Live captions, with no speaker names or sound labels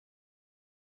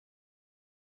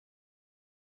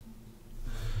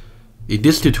In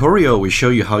this tutorial, we show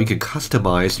you how you can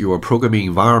customize your programming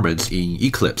environments in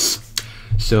Eclipse.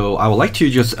 So I would like to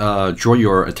just draw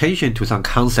your attention to some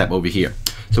concept over here.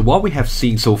 So what we have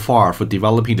seen so far for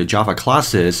developing the Java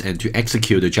classes and to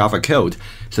execute the Java code,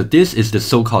 so this is the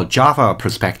so-called Java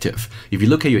perspective. If you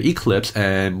look at your Eclipse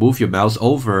and move your mouse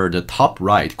over the top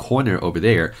right corner over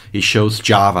there, it shows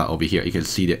Java over here. You can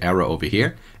see the arrow over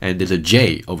here, and there's a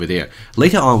J over there.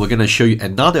 Later on, we're going to show you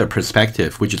another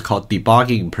perspective, which is called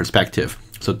debugging perspective.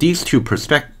 So these two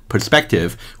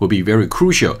perspective will be very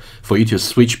crucial for you to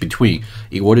switch between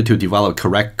in order to develop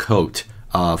correct code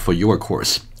for your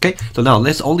course. Okay, so now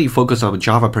let's only focus on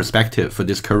Java perspective for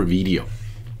this current video.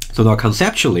 So now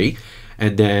conceptually,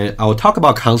 and then I'll talk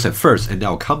about concept first, and then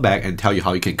I'll come back and tell you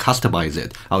how you can customize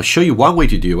it. I'll show you one way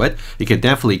to do it. You can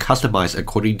definitely customize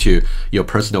according to your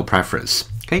personal preference.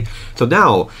 Okay, so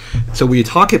now, so we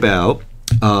talk about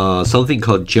something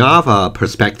called Java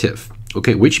perspective.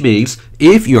 Okay, which means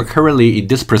if you're currently in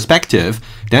this perspective,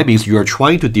 that means you are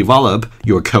trying to develop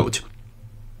your code.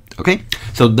 Okay,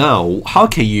 so now how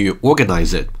can you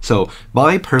organize it? So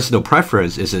my personal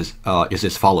preference is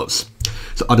as follows.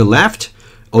 So on the left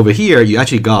over here, you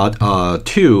actually got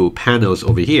two panels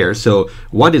over here. So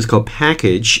one is called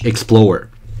Package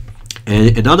Explorer,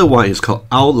 and another one is called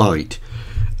Outlined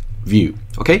View.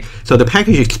 Okay, so the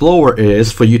Package Explorer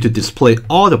is for you to display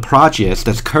all the projects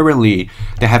that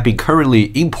have been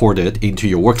currently imported into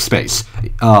your workspace.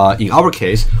 In our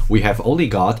case, we have only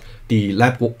got the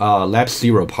lab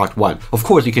 0 part 1. Of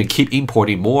course, you can keep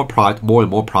importing more and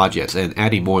more projects and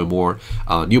adding more and more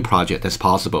new projects as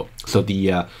possible. So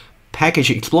the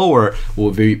Package Explorer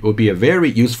will be a very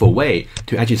useful way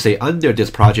to actually say under this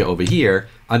project over here,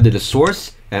 under the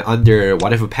source and under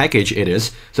whatever package it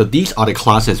is. So these are the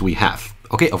classes we have.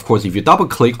 Okay, of course, if you double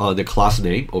click on the class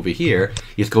name over here,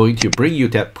 it's going to bring you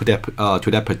to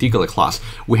that particular class.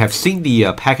 We have seen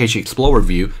the Package Explorer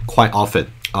view quite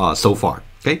often so far.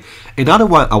 Okay, another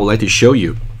one I would like to show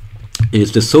you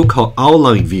is the so-called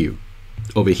outline view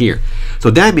over here.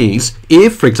 So that means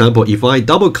if, for example, if I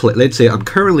double click, let's say I'm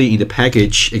currently in the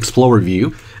Package Explorer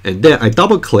view, and then I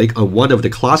double click on one of the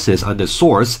classes under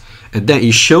source, and then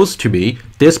it shows to me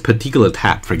this particular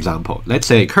tab, for example. Let's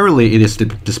say currently it is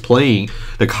displaying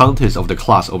the contents of the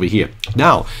class over here.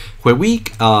 Now, when we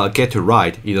get to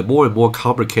write in a more and more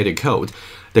complicated code,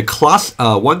 the class,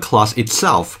 one class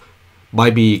itself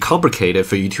might be complicated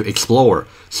for you to explore.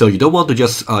 So you don't want to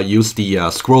just use the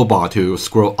scroll bar to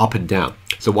scroll up and down.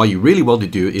 So what you really want to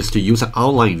do is to use an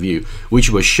outline view, which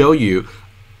will show you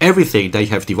everything that you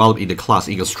have developed in the class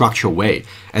in a structured way.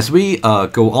 As we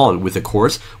go on with the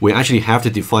course, we actually have to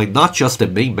define not just the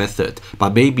main method,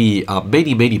 but maybe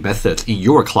many methods in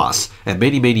your class and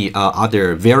many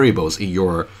other variables in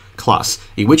your class,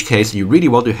 in which case you really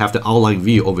want to have the outline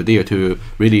view over there to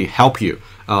really help you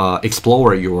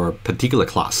explore your particular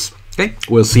class. Okay,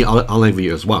 we'll see outline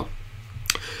view as well.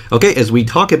 Okay, as we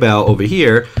talk about over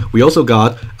here, we also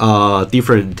got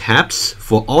different tabs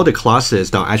for all the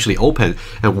classes that are actually open.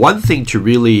 And one thing to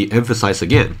really emphasize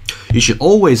again, you should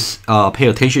always pay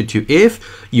attention to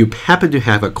if you happen to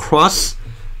have a cross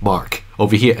mark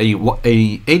over here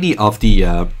in any of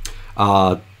the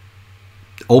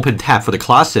open tab for the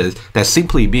classes, that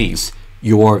simply means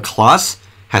your class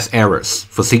has errors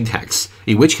for syntax,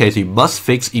 in which case you must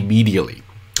fix immediately.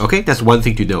 Okay, that's one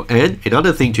thing to know. And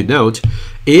another thing to note,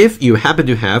 if you happen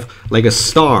to have like a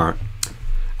star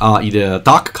in the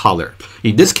dark color,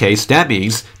 in this case, that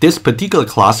means this particular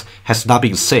class has not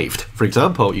been saved. For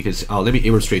example, you can see, let me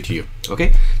illustrate to you.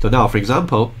 Okay, so now, for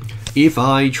example, if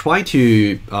I try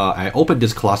to, I open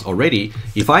this class already,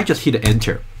 if I just hit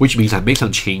enter, which means I make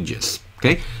some changes.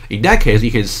 Okay, in that case,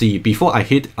 you can see before I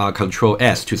hit Control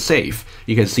S to save,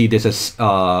 you can see there's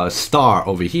a star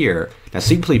over here. That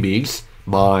simply means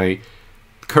my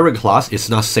current class is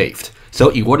not saved. So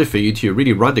in order for you to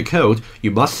really run the code,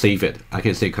 you must save it. I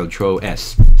can say Control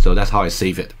S. So that's how I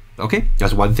save it. Okay,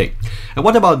 that's one thing. And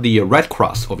what about the red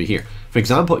cross over here? For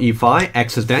example, if I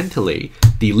accidentally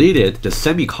deleted the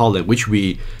semicolon, which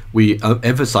we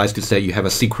emphasize to say you have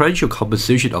a sequential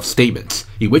composition of statements,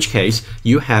 in which case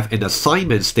you have an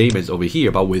assignment statements over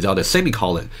here, but without a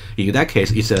semicolon. In that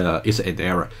case, it's an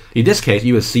error. In this case,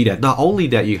 you will see that not only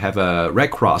that you have a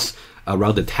red cross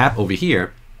around the tab over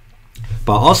here,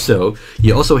 but also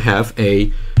you also have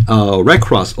a red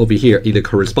cross over here in the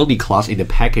corresponding class in the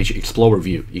Package Explorer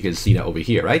view. You can see that over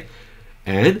here, right?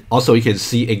 And also you can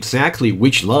see exactly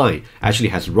which line actually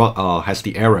has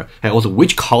the error, and also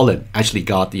which column actually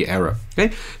got the error.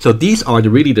 Okay, so these are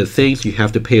really the things you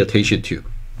have to pay attention to.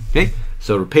 Okay,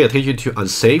 so pay attention to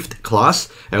unsaved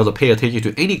class, and also pay attention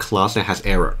to any class that has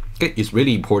error. Okay, it's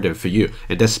really important for you,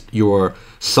 and that's your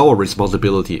sole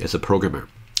responsibility as a programmer.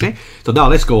 Okay, so now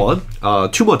let's go on.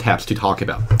 2 more tabs to talk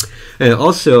about, and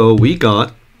also we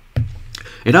got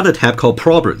another tab called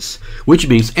problems, which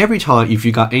means every time if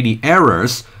you got any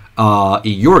errors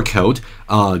in your code,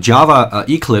 Java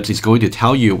Eclipse is going to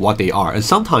tell you what they are, and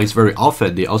sometimes, very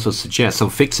often, they also suggest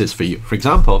some fixes for you. For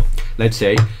example, let's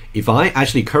say if I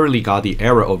actually currently got the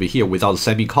error over here without a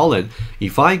semicolon,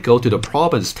 if I go to the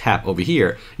problems tab over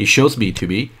here, it shows me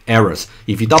errors.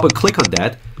 If you double click on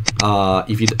that,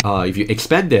 if you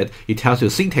expand it, it tells you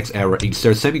syntax error,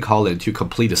 insert semicolon to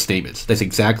complete the statements. That's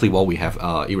exactly what we have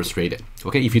illustrated.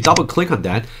 Okay, if you double click on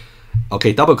that,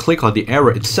 okay, double click on the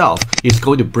error itself, it's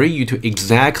going to bring you to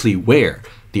exactly where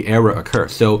the error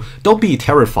occurs. So don't be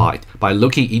terrified by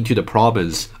looking into the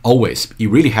problems always. You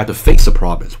really have to fix the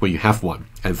problems when you have one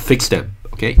and fix them.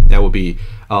 Okay, that will be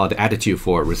the attitude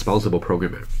for a responsible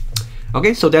programmer.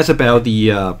 Okay, so that's about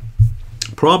the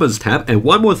problems tab. And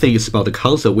one more thing is about the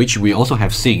console, which we also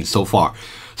have seen so far.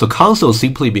 So console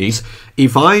simply means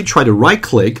if I try to right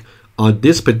click on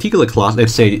this particular class,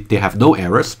 let's say they have no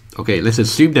errors. Okay, let's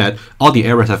assume that all the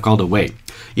errors have gone away.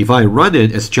 If I run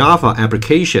it as Java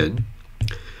application,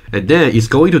 and then it's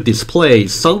going to display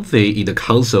something in the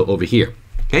console over here.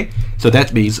 Okay, so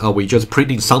that means we're just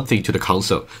printing something to the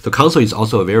console. So console is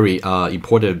also a very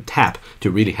important tab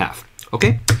to really have.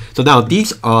 Okay, so now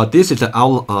this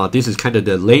is kind of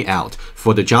the layout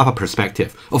for the Java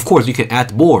perspective. Of course, you can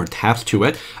add more tabs to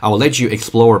it. I will let you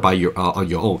explore by on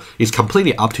your own. It's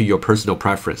completely up to your personal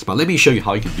preference. But let me show you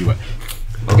how you can do it.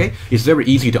 Okay, it's very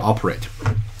easy to operate.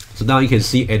 So now you can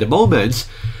see at the moment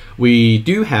we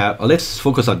do have. Let's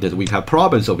focus on this. We have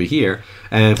problems over here,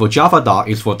 and for Java doc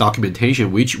is for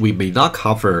documentation, which we may not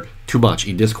cover too much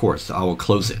in this course. So I will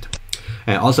close it.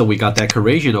 And also we got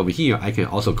decoration over here. I can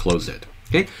also close it.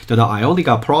 Okay, so now I only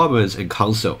got problems and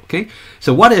console. Okay,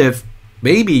 so what if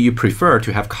maybe you prefer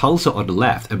to have console on the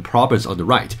left and problems on the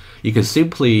right? You can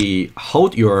simply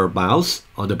hold your mouse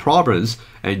on the problems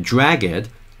and drag it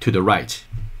to the right.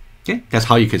 Okay, that's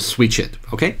how you can switch it.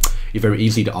 Okay, it's very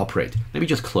easy to operate. Let me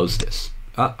just close this.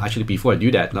 Actually, before I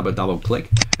do that, let me double click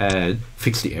and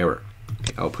fix the error.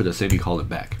 Okay, I'll put a semicolon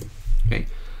back. Okay.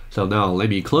 So now let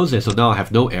me close it. So now I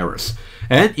have no errors.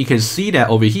 And you can see that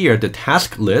over here, the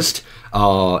task list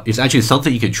is actually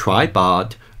something you can try,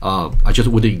 but I just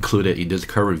wouldn't include it in this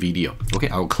current video. Okay,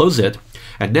 I'll close it.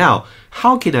 And now,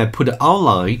 how can I put the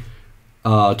outline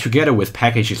together with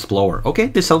Package Explorer? Okay,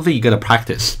 this is something you gotta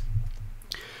practice.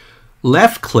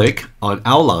 Left click on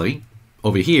outline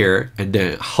over here, and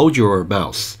then hold your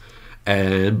mouse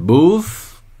and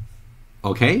move.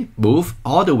 Okay, move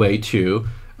all the way to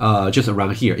just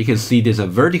around here. You can see there's a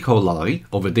vertical line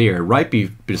over there right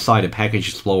beside the Package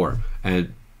Explorer,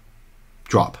 and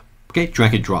drop. Okay,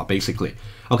 drag and drop basically.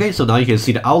 Okay, so now you can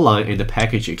see the outline in the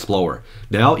Package Explorer.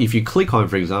 Now if you click on,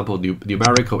 for example,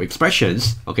 numerical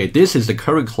expressions, okay, this is the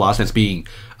current class that's being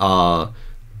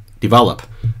developed.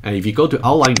 And if you go to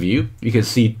outline view, you can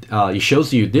see it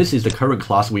shows you this is the current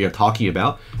class we are talking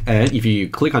about. And if you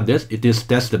click on this,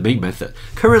 that's the main method.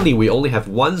 Currently, we only have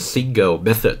one single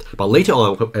method, but later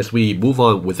on, as we move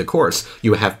on with the course,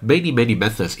 you have many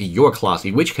methods in your class,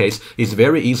 in which case, it's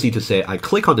very easy to say, I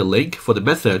click on the link for the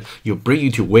method, you bring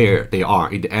you to where they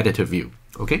are in the editor view.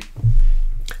 Okay?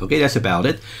 Okay, that's about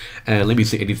it. And let me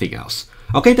see anything else.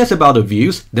 Okay, that's about the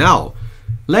views. Now,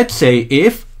 let's say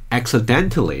if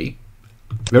accidentally,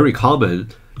 very common,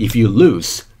 if you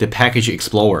lose the Package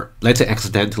Explorer, let's say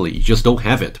accidentally, you just don't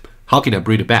have it. How can I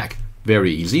bring it back?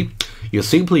 Very easy. You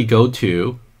simply go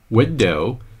to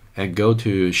Window and go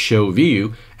to Show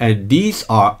View, and these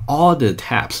are all the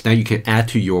tabs that you can add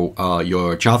to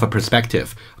your Java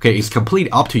perspective. Okay, it's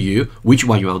completely up to you which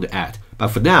one you want to add. But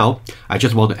for now, I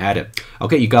just want to add it.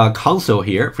 Okay, you got console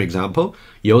here, for example.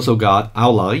 You also got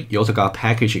outline. You also got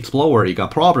Package Explorer. You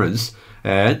got problems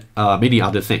and many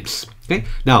other things. Okay,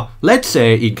 now let's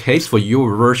say in case for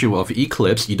your version of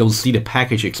Eclipse, you don't see the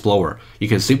Package Explorer. You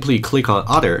can simply click on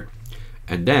Other,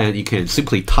 and then you can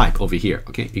simply type over here.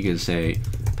 Okay, you can say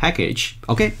Package.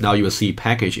 Okay, now you will see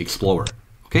Package Explorer.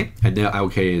 Okay, and then I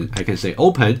can say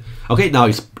Open. Okay, now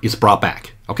it's brought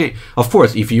back. Okay, of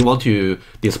course, if you want to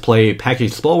display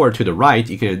Package Explorer to the right,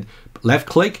 you can left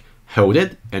click, hold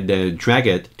it, and then drag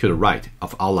it to the right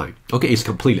of outline. Okay, it's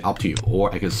completely up to you,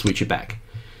 or I can switch it back.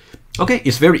 Okay,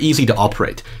 it's very easy to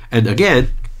operate. And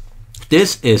again,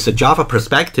 this is a Java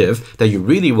perspective that you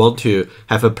really want to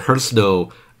have a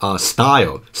personal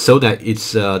style so that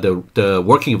it's the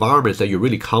working environments that you're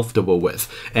really comfortable with.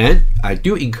 And I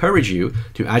do encourage you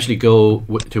to actually go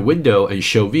to Window and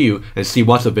Show View and see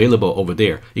what's available over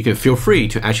there. You can feel free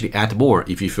to actually add more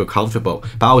if you feel comfortable.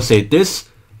 But I would say this,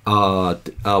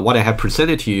 what I have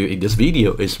presented to you in this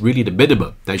video is really the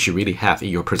minimum that you should really have in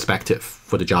your perspective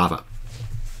for the Java.